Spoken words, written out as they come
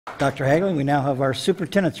Dr. Hagelin, we now have our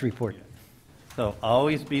superintendent's report. So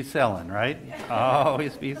always be selling, right?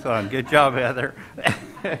 Always be selling. Good job, Heather.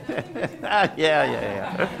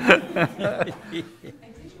 Yeah.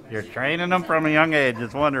 You're training them from a young age.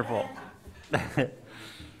 It's wonderful. That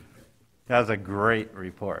was a great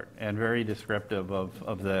report and very descriptive of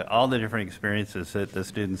all the different experiences that the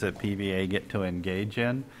students at PVA get to engage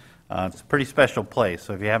in. It's a pretty special place,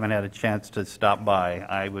 so if you haven't had a chance to stop by,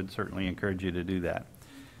 I would certainly encourage you to do that.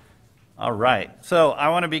 All right, so I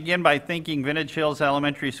want to begin by thanking Vintage Hills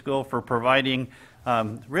Elementary School for providing,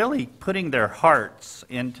 really putting their hearts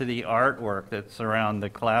into the artwork that's around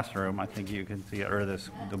the classroom. I think you can see it, or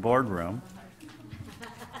the boardroom.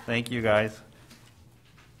 Thank you, guys.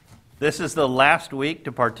 This is the last week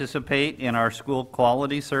to participate in our school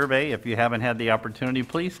quality survey. If you haven't had the opportunity,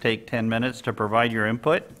 please take 10 minutes to provide your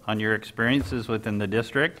input on your experiences within the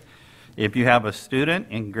district. If you have a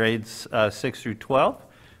student in grades 6 through 12,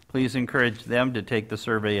 please encourage them to take the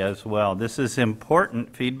survey as well. This is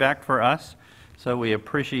important feedback for us, so we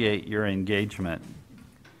appreciate your engagement.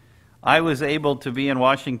 I was able to be in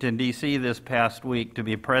Washington, D.C. this past week to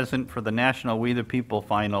be present for the National We the People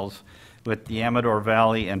Finals with the Amador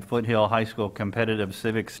Valley and Foothill High School competitive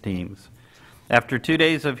civics teams. After 2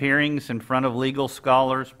 days of hearings in front of legal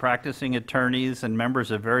scholars, practicing attorneys, and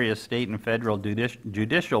members of various state and federal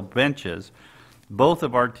judicial benches, both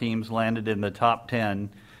of our teams landed in the top 10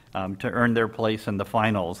 to earn their place in the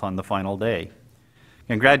finals on the final day.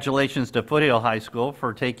 Congratulations to Foothill High School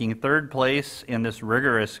for taking third place in this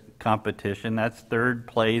rigorous competition. That's third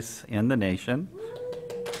place in the nation.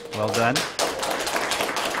 Well done.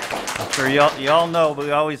 I'm sure you all know, but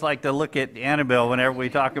we always like to look at Annabelle whenever we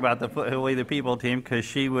talk about the Foothill We the People team, because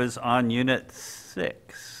she was on Unit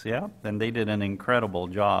 6, yeah? And they did an incredible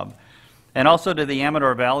job. And also to the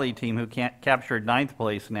Amador Valley team, who captured 9th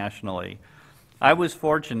place nationally. I was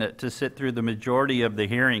fortunate to sit through the majority of the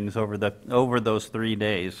hearings over those 3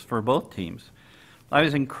 days for both teams. I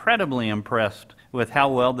was incredibly impressed with how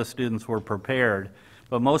well the students were prepared,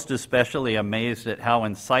 but most especially amazed at how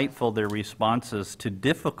insightful their responses to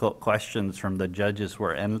difficult questions from the judges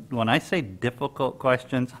were. And when I say difficult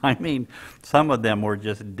questions, I mean some of them were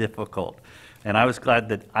just difficult. And I was glad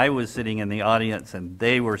that I was sitting in the audience and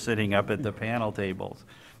they were sitting up at the panel tables.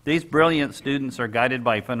 These brilliant students are guided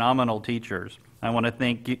by phenomenal teachers. I want to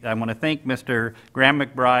thank Mr. Graham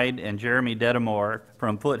McBride and Jeremy Dedamore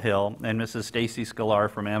from Foothill and Mrs. Stacy Scalar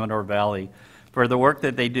from Amador Valley for the work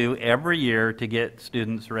that they do every year to get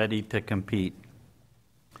students ready to compete.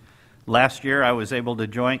 Last night I was able to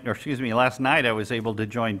join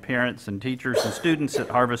parents and teachers and students at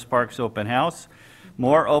Harvest Park's open house.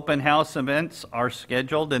 More open house events are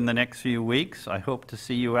scheduled in the next few weeks. I hope to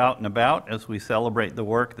see you out and about as we celebrate the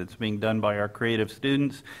work that's being done by our creative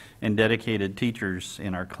students and dedicated teachers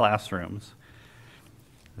in our classrooms.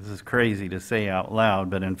 This is crazy to say out loud,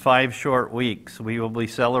 but in 5 short weeks, we will be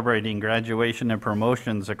celebrating graduation and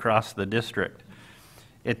promotions across the district.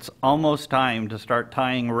 It's almost time to start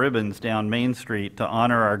tying ribbons down Main Street to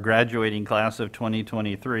honor our graduating class of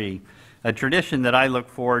 2023. A tradition that I look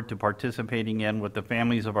forward to participating in with the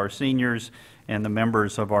families of our seniors and the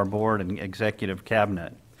members of our board and executive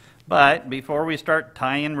cabinet. But before we start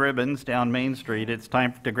tying ribbons down Main Street, it's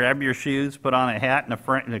time to grab your shoes, put on a hat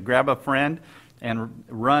and grab a friend and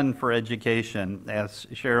run for education. As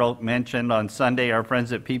Cheryl mentioned, on Sunday, our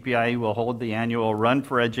friends at PPIE will hold the annual Run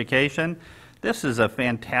for Education. This is a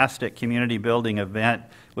fantastic community building event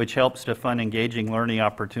which helps to fund engaging learning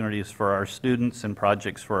opportunities for our students and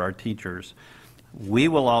projects for our teachers. We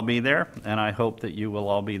will all be there, and I hope that you will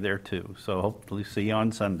all be there too. So hopefully see you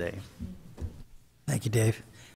on Sunday. Thank you, Dave.